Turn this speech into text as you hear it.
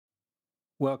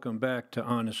Welcome back to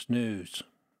Honest News.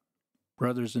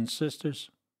 Brothers and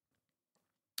sisters,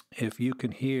 if you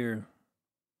can hear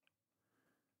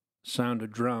sound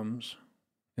of drums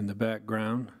in the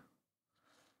background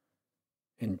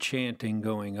and chanting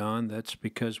going on, that's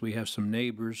because we have some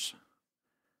neighbors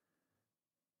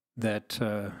that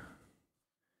are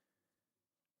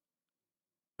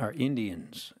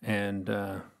Indians,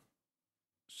 and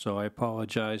so I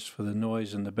apologize for the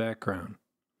noise in the background.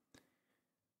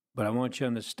 But I want you to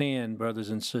understand, brothers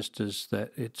and sisters,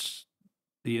 that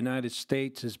the United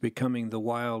States is becoming the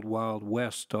wild, wild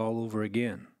west all over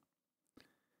again.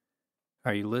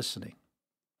 Are you listening?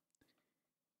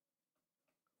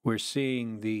 We're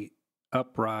seeing the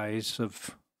uprise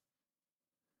of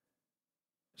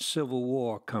civil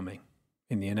war coming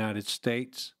in the United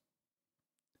States.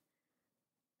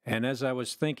 And as I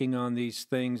was thinking on these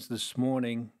things this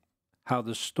morning, how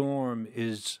the storm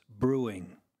is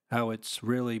brewing, how it's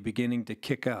really beginning to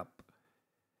kick up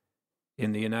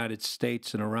in the United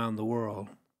States and around the world,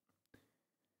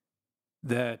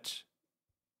 that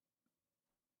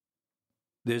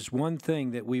there's one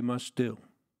thing that we must do,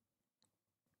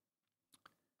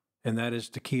 and that is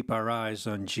to keep our eyes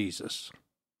on Jesus.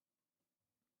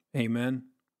 Amen?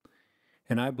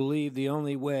 And I believe the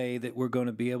only way that we're going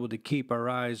to be able to keep our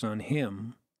eyes on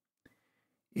Him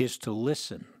is to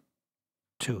listen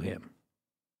to Him.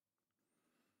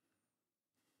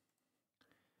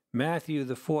 Matthew,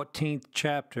 the 14th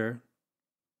chapter,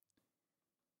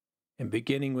 and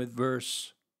beginning with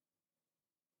verse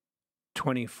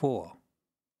 24.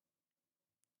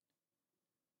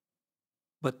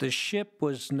 But the ship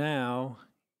was now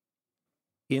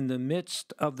in the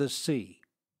midst of the sea,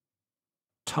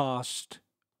 tossed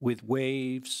with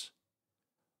waves,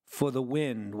 for the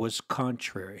wind was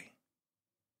contrary.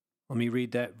 Let me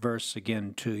read that verse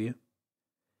again to you.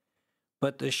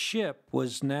 But the ship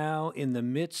was now in the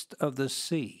midst of the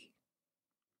sea,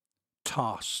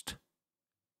 tossed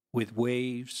with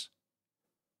waves,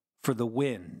 for the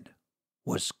wind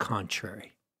was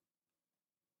contrary.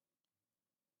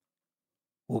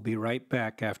 We'll be right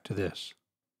back after this.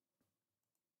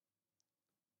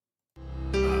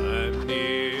 I'm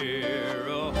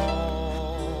nearer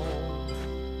home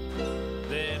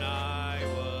than I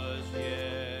was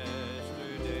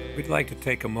yesterday. We'd like to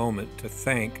take a moment to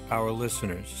thank our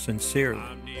listeners sincerely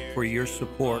for your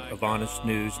support of Honest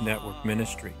News Network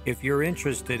Ministry. If you're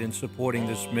interested in supporting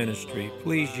this ministry,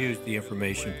 please use the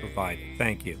information provided.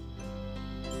 Thank you.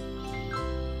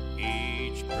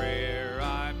 Each prayer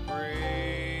I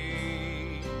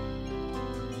pray,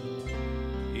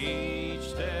 each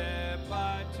step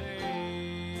I take,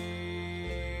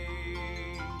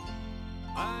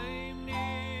 I'm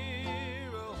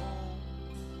nearer home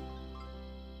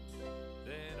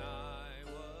than I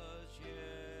was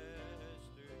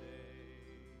yesterday.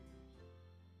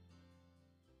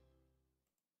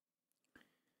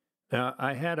 Now,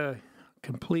 I had a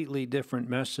completely different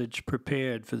message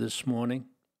prepared for this morning,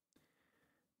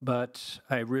 but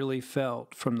I really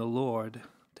felt from the Lord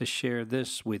to share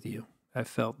this with you. I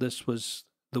felt this was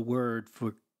the word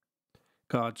for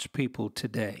God's people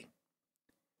today.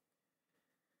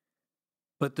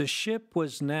 But the ship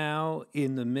was now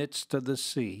in the midst of the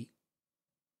sea,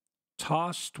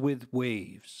 tossed with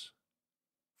waves,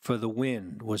 for the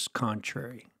wind was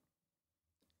contrary.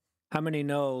 How many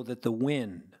know that the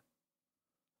wind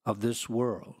of this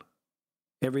world,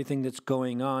 everything that's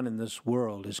going on in this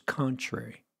world, is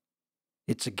contrary?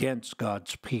 It's against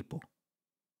God's people.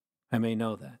 I may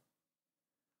know that.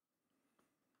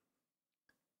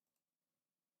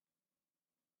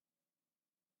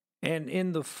 And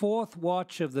in the fourth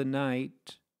watch of the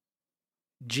night,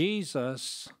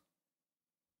 Jesus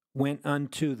went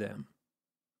unto them,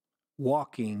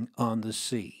 walking on the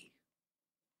sea.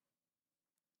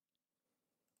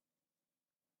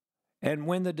 And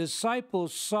when the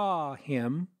disciples saw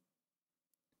him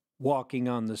walking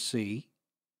on the sea,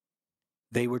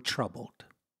 they were troubled.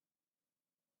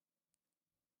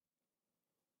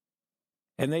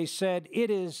 And they said,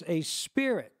 "It is a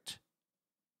spirit."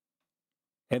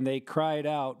 And they cried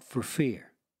out for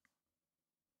fear.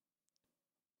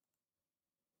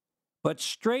 But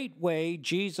straightway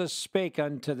Jesus spake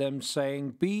unto them,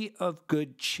 saying, "Be of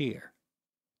good cheer.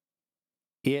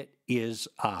 It is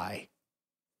I.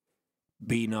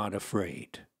 Be not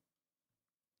afraid."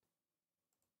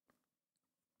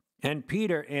 And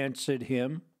Peter answered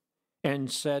him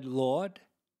and said, "Lord,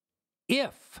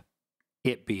 if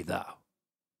it be thou,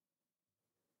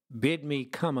 bid me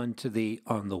come unto thee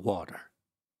on the water."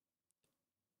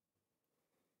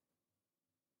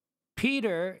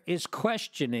 Peter is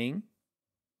questioning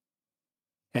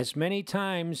as many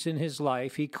times in his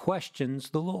life he questions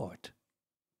the Lord.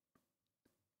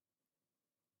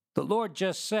 The Lord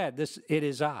just said, "It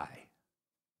is I.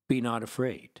 Be not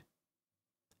afraid."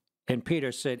 And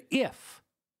Peter said, "If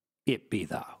it be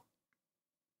thou."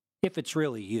 If it's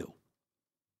really you.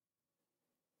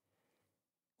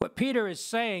 What Peter is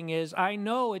saying is, I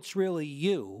know it's really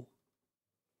you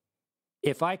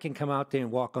if I can come out there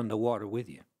and walk on the water with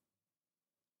you.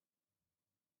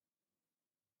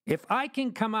 If I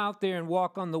can come out there and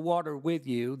walk on the water with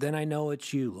you, then I know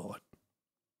it's you, Lord.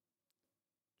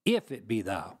 If it be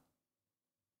thou.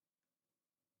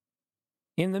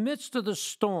 In the midst of the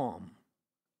storm,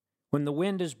 when the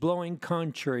wind is blowing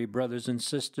contrary, brothers and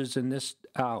sisters, in this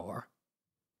hour,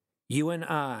 you and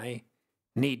I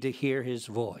need to hear his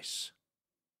voice.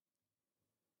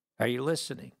 Are you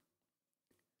listening?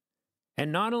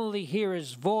 And not only hear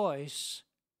his voice,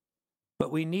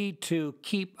 but we need to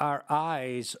keep our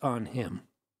eyes on him.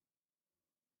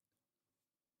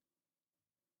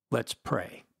 Let's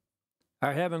pray.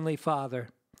 Our Heavenly Father,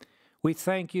 we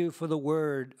thank you for the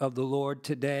word of the Lord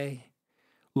today.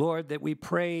 Lord, that we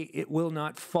pray it will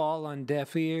not fall on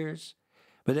deaf ears,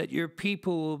 but that your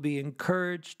people will be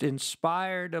encouraged,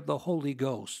 inspired of the Holy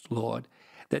Ghost, Lord,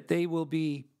 that they will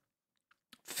be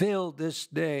filled this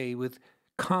day with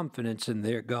confidence in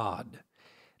their God.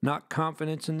 Not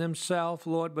confidence in themselves,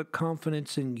 Lord, but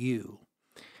confidence in you.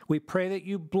 We pray that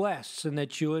you bless and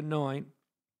that you anoint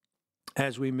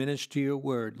as we minister your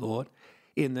word, Lord.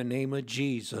 In the name of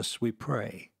Jesus, we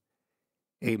pray.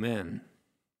 Amen.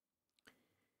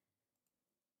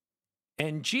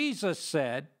 And Jesus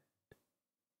said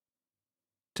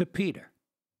to Peter,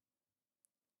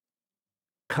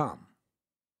 "Come."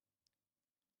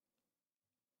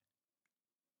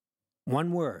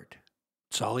 One word.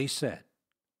 That's all he said.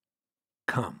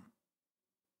 Come.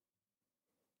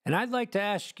 And I'd like to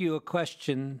ask you a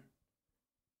question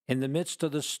in the midst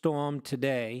of the storm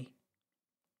today.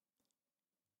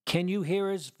 Can you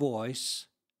hear his voice?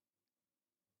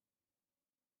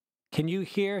 Can you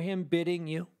hear him bidding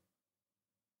you?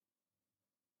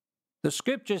 The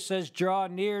scripture says, draw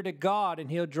near to God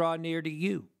and he'll draw near to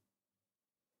you.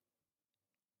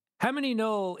 How many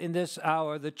know in this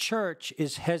hour the church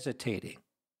is hesitating?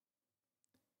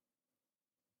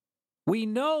 We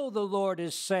know the Lord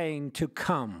is saying to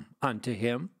come unto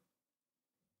him.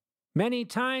 Many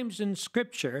times in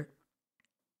Scripture,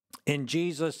 in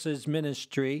Jesus'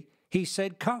 ministry, he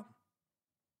said, come.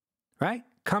 Right?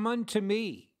 Come unto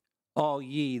me, all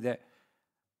ye that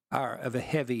are of a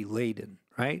heavy laden.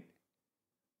 Right?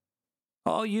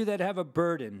 All you that have a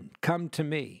burden, come to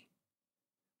me.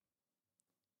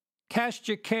 Cast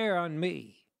your care on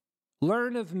me.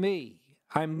 Learn of me.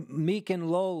 I'm meek and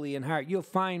lowly in heart. You'll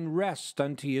find rest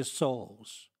unto your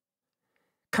souls.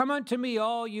 Come unto me,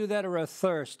 all you that are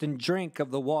athirst, and drink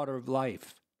of the water of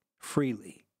life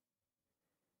freely.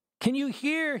 Can you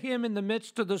hear him in the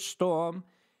midst of the storm?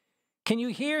 Can you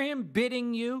hear him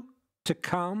bidding you to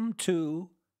come to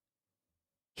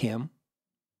him?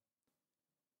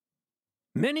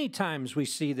 Many times we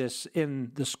see this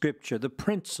in the Scripture, the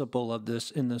principle of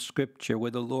this in the Scripture, where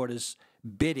the Lord is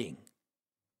bidding,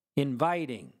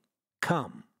 inviting,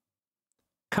 come.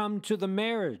 Come to the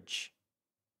marriage,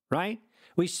 right?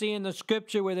 We see in the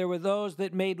Scripture where there were those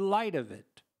that made light of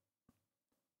it.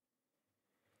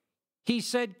 He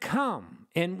said, come.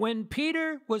 And when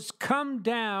Peter was come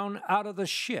down out of the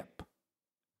ship,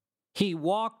 he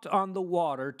walked on the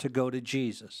water to go to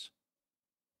Jesus.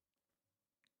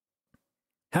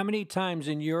 How many times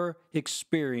in your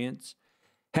experience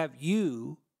have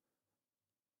you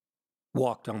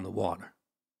walked on the water?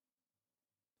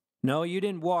 No, you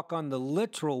didn't walk on the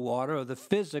literal water or the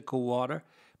physical water,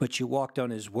 but you walked on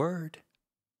his word.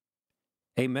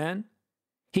 Amen?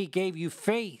 He gave you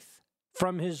faith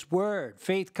from his word.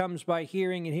 Faith comes by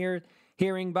hearing, and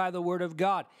hearing by the word of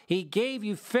God. He gave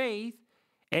you faith,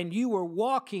 and you were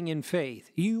walking in faith.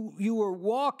 You were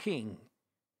walking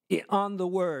on the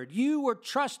word. You were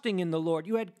trusting in the Lord.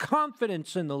 You had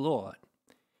confidence in the Lord.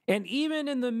 And even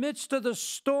in the midst of the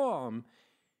storm,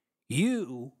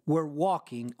 you were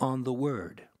walking on the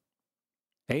word.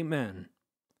 Amen.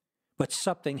 But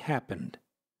something happened.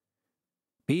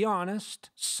 Be honest,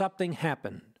 something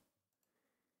happened.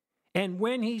 And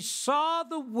when he saw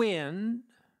the wind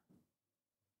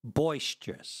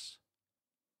boisterous,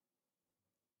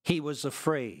 he was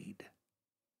afraid.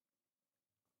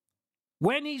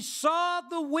 When he saw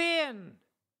the wind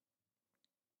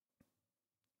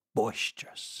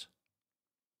boisterous,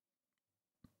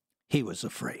 he was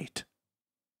afraid.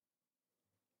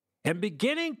 And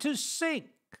beginning to sink,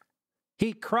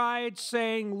 he cried,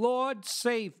 saying, Lord,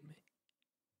 save me.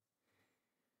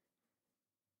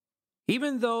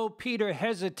 Even though Peter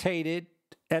hesitated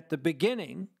at the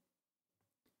beginning,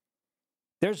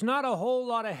 there's not a whole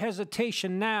lot of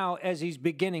hesitation now as he's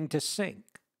beginning to sink.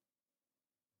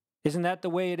 Isn't that the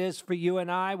way it is for you and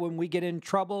I when we get in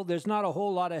trouble? There's not a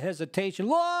whole lot of hesitation.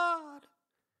 Lord,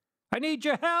 I need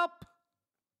your help.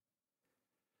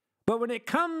 But when it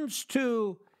comes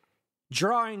to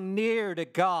drawing near to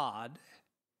God,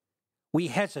 we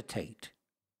hesitate.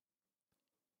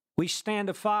 We stand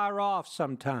afar off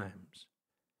sometimes.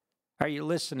 Are you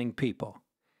listening, people?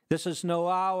 This is no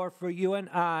hour for you and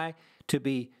I to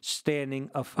be standing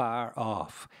afar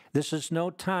off. This is no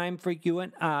time for you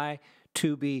and I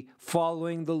to be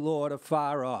following the Lord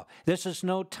afar off. This is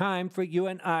no time for you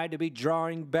and I to be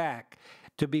drawing back,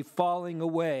 to be falling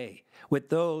away with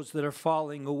those that are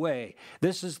falling away.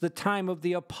 This is the time of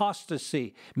the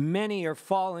apostasy. Many are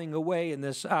falling away in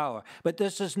this hour, but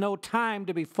this is no time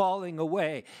to be falling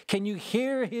away. Can you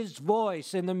hear his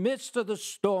voice in the midst of the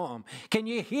storm? Can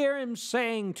you hear him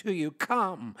saying to you,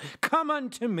 come, come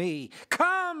unto me,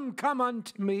 come, come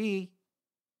unto me.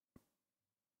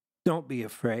 Don't be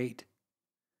afraid.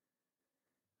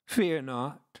 Fear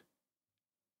not.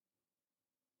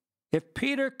 If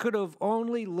Peter could have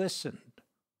only listened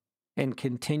and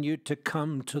continued to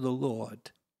come to the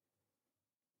Lord.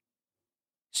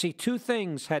 See, two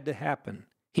things had to happen.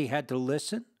 He had to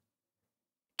listen,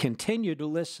 continue to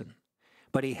listen,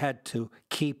 but he had to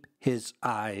keep his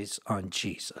eyes on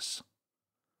Jesus.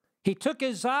 He took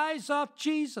his eyes off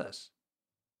Jesus.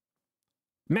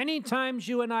 Many times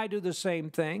you and I do the same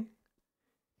thing.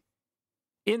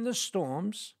 In the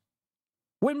storms,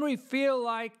 when we feel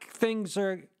like things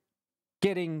are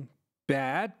getting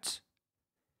bad.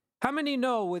 How many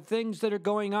know with things that are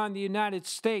going on in the United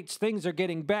States, things are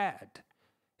getting bad?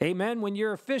 Amen. When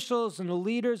your officials and the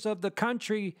leaders of the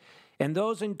country and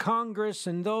those in Congress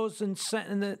and those in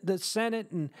the Senate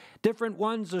and different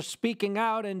ones are speaking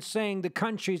out and saying the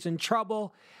country's in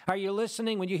trouble. Are you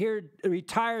listening? When you hear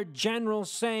retired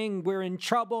generals saying we're in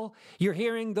trouble, you're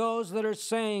hearing those that are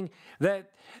saying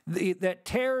that that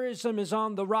terrorism is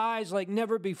on the rise like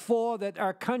never before, that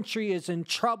our country is in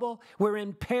trouble, we're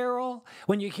in peril.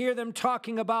 When you hear them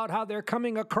talking about how they're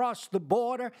coming across the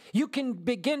border, you can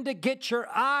begin to get your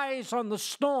eyes on the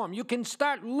storm. You can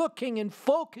start looking and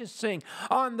focusing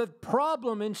on the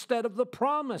problem instead of the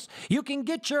promise. You can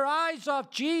get your eyes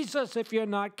off Jesus if you're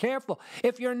not careful.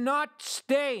 If you're not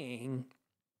staying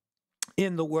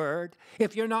in the Word,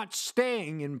 if you're not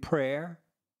staying in prayer.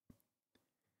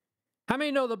 How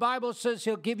many know the Bible says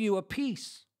he'll give you a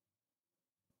peace?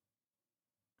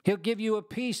 He'll give you a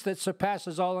peace that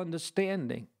surpasses all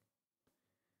understanding.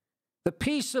 The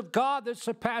peace of God that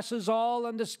surpasses all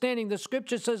understanding. The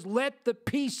scripture says, let the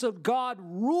peace of God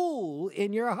rule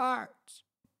in your hearts.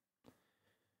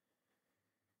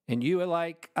 And you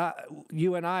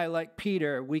and I, like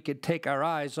Peter, we could take our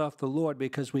eyes off the Lord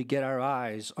because we get our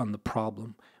eyes on the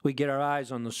problem. We get our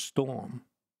eyes on the storm.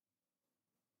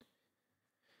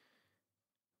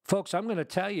 Folks, I'm going to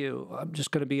tell you, I'm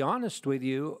just going to be honest with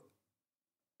you.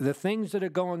 The things that are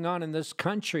going on in this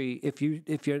country, if you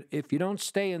don't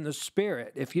stay in the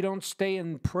Spirit, if you don't stay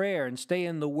in prayer and stay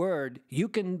in the Word, you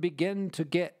can begin to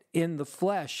get in the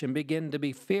flesh and begin to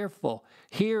be fearful,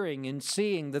 hearing and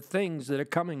seeing the things that are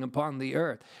coming upon the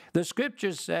earth. The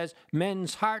scripture says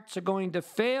men's hearts are going to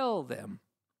fail them.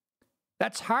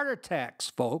 That's heart attacks,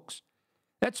 folks.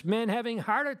 That's men having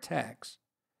heart attacks.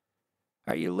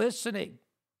 Are you listening?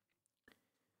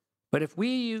 But if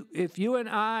you and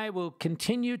I will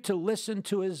continue to listen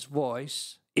to his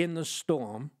voice in the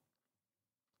storm,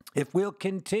 if we'll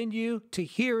continue to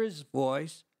hear his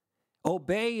voice,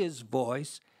 obey his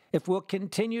voice, if we'll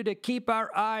continue to keep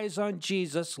our eyes on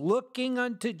Jesus, looking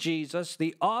unto Jesus,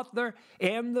 the author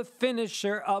and the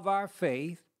finisher of our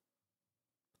faith,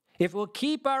 if we'll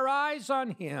keep our eyes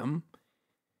on him,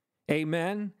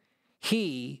 amen,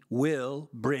 he will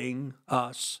bring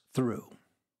us through.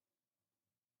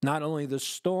 Not only the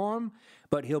storm,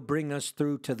 but he'll bring us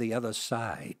through to the other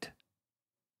side.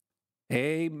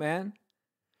 Amen.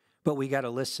 But we got to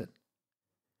listen.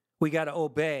 We got to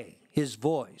obey his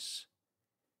voice.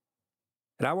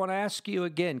 And I want to ask you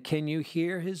again, can you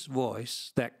hear his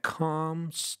voice, that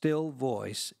calm, still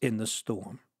voice in the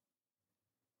storm?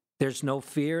 There's no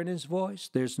fear in his voice.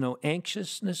 There's no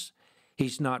anxiousness.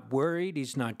 He's not worried.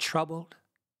 He's not troubled.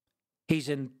 He's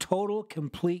in total,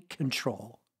 complete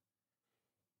control.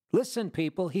 Listen,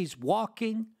 people, he's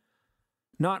walking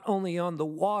not only on the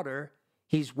water,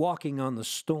 he's walking on the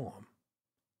storm.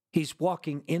 He's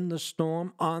walking in the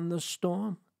storm, on the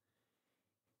storm.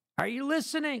 Are you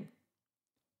listening?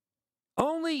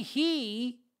 Only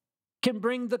he can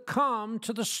bring the calm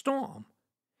to the storm.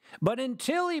 But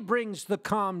until he brings the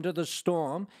calm to the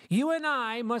storm, you and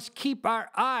I must keep our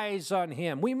eyes on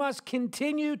him. We must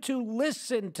continue to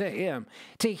listen to him,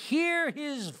 to hear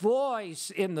his voice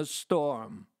in the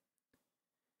storm.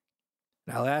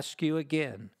 I'll ask you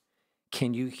again,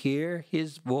 can you hear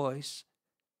his voice?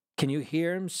 Can you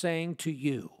hear him saying to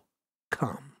you,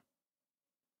 come,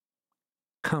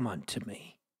 come unto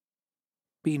me.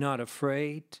 Be not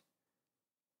afraid.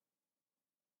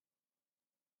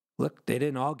 Look, they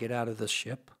didn't all get out of the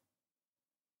ship.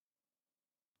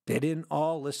 They didn't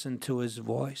all listen to his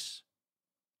voice.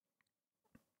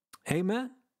 Amen?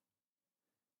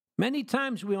 Many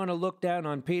times we want to look down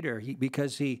on Peter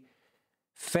because he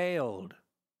failed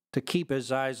to keep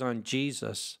his eyes on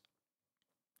Jesus.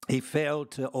 He failed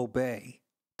to obey,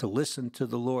 to listen to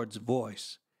the Lord's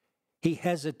voice. He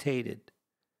hesitated.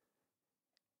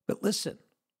 But listen,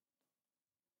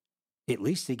 at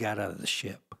least he got out of the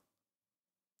ship.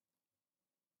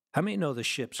 How many know the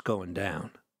ship's going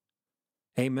down?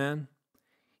 Amen?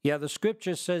 Yeah, the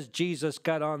scripture says Jesus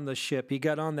got on the ship. He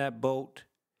got on that boat,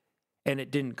 and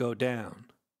it didn't go down.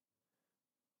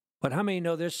 But how many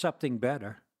know there's something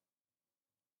better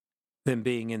than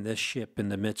being in this ship in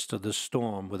the midst of the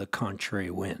storm with a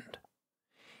contrary wind?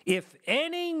 If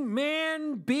any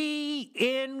man be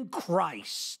in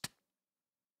Christ.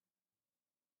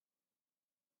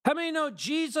 How many know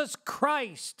Jesus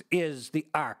Christ is the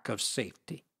ark of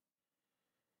safety?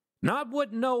 Not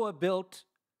what Noah built.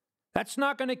 That's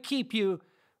not going to keep you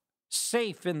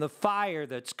safe in the fire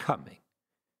that's coming.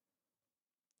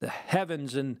 The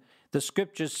heavens, and the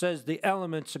scripture says the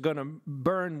elements are going to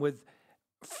burn with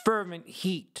fervent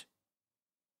heat.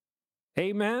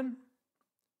 Amen?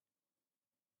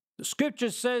 The scripture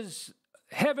says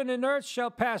heaven and earth shall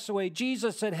pass away.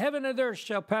 Jesus said heaven and earth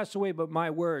shall pass away, but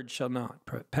my word shall not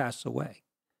pass away.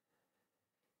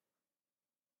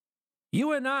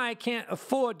 You and I can't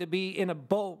afford to be in a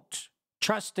boat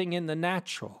trusting in the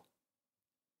natural.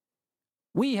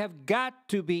 We have got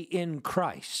to be in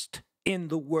Christ, in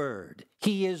the Word.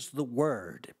 He is the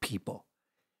Word, people.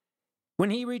 When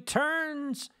he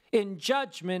returns in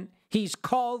judgment, he's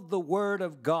called the Word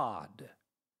of God.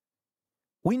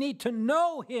 We need to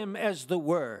know him as the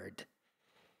Word.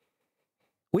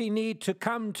 We need to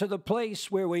come to the place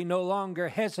where we no longer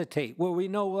hesitate, where we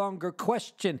no longer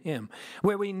question him,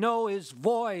 where we know his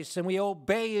voice and we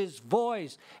obey his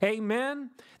voice.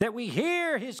 Amen? That we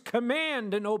hear his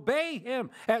command and obey him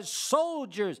as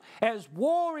soldiers, as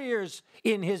warriors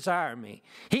in his army.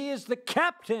 He is the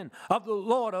captain of the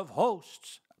Lord of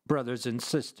hosts. Brothers and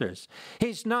sisters,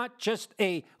 he's not just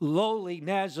a lowly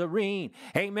Nazarene.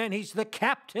 Amen. He's the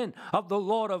captain of the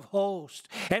Lord of hosts.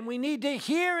 And we need to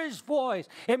hear his voice.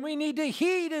 And we need to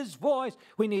heed his voice.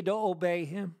 We need to obey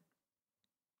him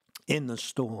in the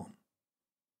storm.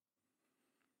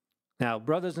 Now,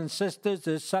 brothers and sisters,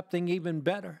 there's something even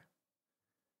better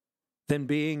than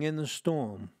being in the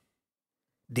storm,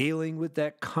 dealing with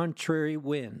that contrary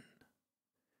wind.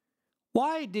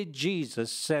 Why did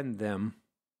Jesus send them?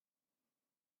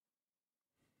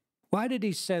 Why did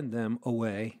he send them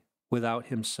away without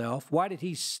himself? Why did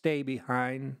he stay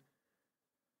behind?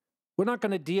 We're not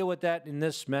going to deal with that in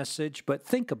this message, but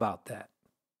think about that.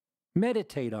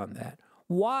 Meditate on that.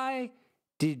 Why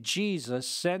did Jesus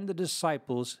send the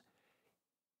disciples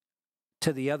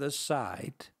to the other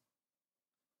side,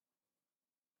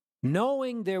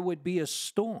 knowing there would be a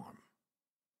storm?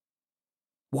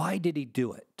 Why did he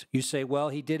do it? You say, well,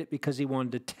 he did it because he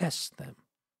wanted to test them.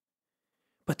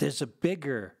 But there's a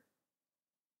bigger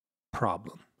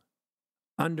problem,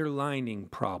 underlining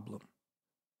problem,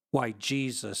 why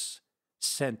Jesus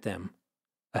sent them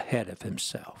ahead of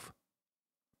himself.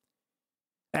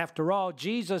 After all,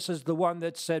 Jesus is the one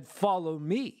that said, follow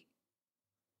me.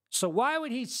 So why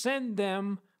would he send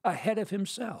them ahead of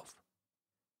himself?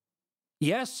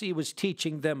 Yes, he was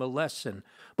teaching them a lesson,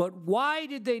 but why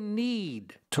did they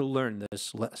need to learn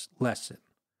this lesson?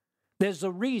 There's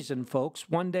a reason, folks.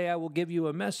 One day I will give you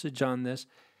a message on this.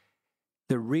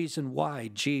 The reason why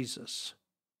Jesus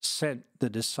sent the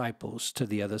disciples to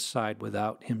the other side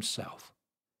without himself.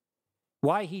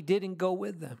 Why he didn't go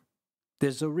with them.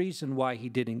 There's a reason why he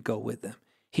didn't go with them.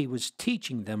 He was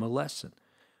teaching them a lesson.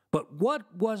 But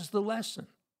what was the lesson?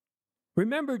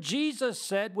 Remember, Jesus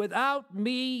said, without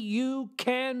me, you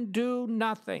can do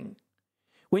nothing.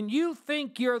 When you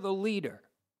think you're the leader,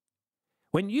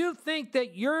 when you think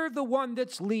that you're the one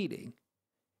that's leading,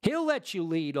 he'll let you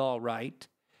lead all right.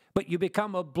 But you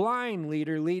become a blind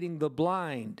leader leading the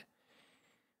blind.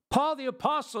 Paul the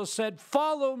Apostle said,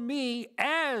 follow me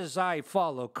as I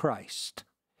follow Christ.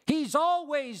 He's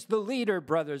always the leader,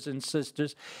 brothers and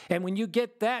sisters. And when you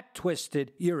get that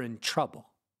twisted, you're in trouble.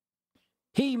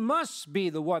 He must be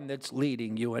the one that's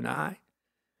leading you and I.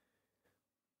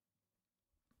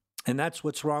 And that's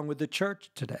what's wrong with the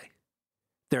church today.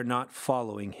 They're not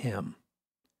following him.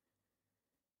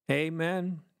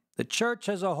 Amen. The church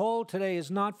as a whole today is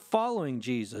not following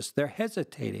Jesus. They're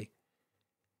hesitating.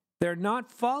 They're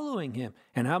not following him.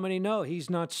 And how many know he's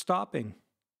not stopping?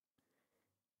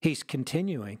 He's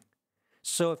continuing.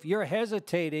 So if you're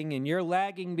hesitating and you're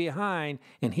lagging behind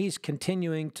and he's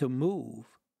continuing to move,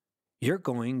 you're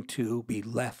going to be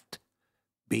left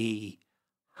behind.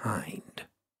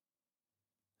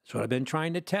 That's what I've been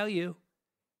trying to tell you.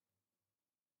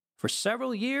 For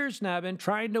several years now, I've been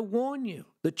trying to warn you.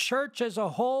 The church as a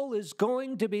whole is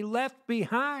going to be left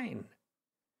behind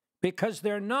because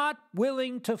they're not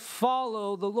willing to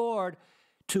follow the Lord,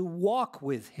 to walk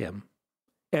with him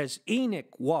as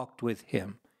Enoch walked with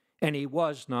him, and he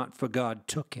was not, for God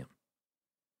took him.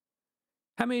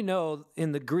 How many know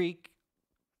in the Greek,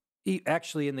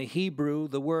 actually in the Hebrew,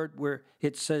 the word where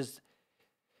it says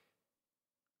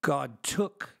God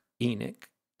took Enoch,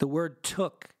 the word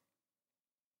took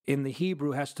in the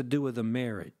Hebrew has to do with a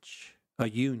marriage, a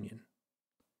union.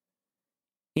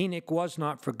 Enoch was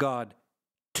not, for God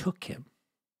took him.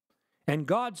 And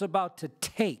God's about to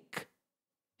take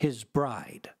his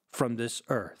bride from this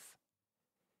earth.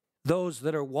 Those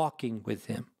that are walking with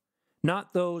him,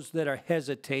 not those that are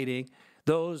hesitating,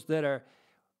 those that are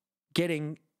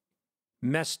getting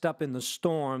messed up in the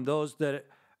storm, those that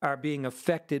are being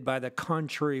affected by the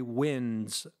contrary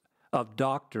winds of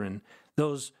doctrine,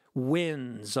 those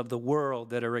winds of the world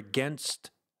that are against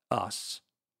us.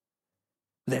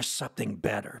 There's something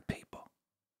better, people,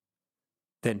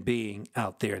 than being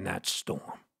out there in that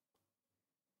storm.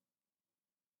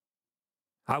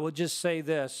 I will just say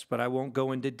this, but I won't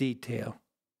go into detail.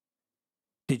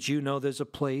 Did you know there's a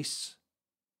place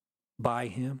by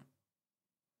him?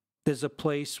 There's a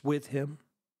place with him.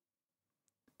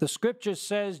 The scripture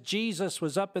says Jesus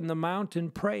was up in the mountain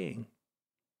praying,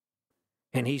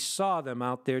 and he saw them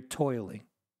out there toiling.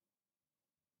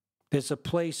 There's a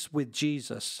place with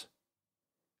Jesus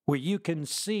where you can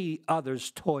see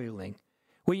others toiling,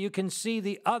 where you can see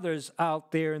the others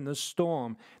out there in the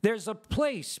storm. There's a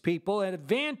place, people, an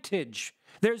advantage.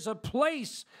 There's a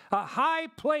place, a high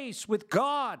place with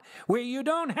God where you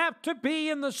don't have to be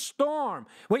in the storm,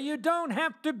 where you don't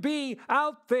have to be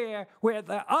out there where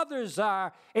the others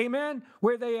are, amen,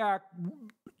 where they are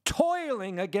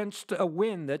toiling against a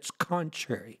wind that's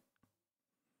contrary.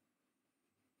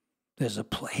 There's a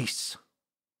place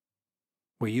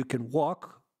where you can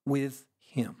walk with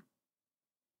him.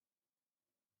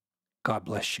 God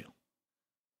bless you.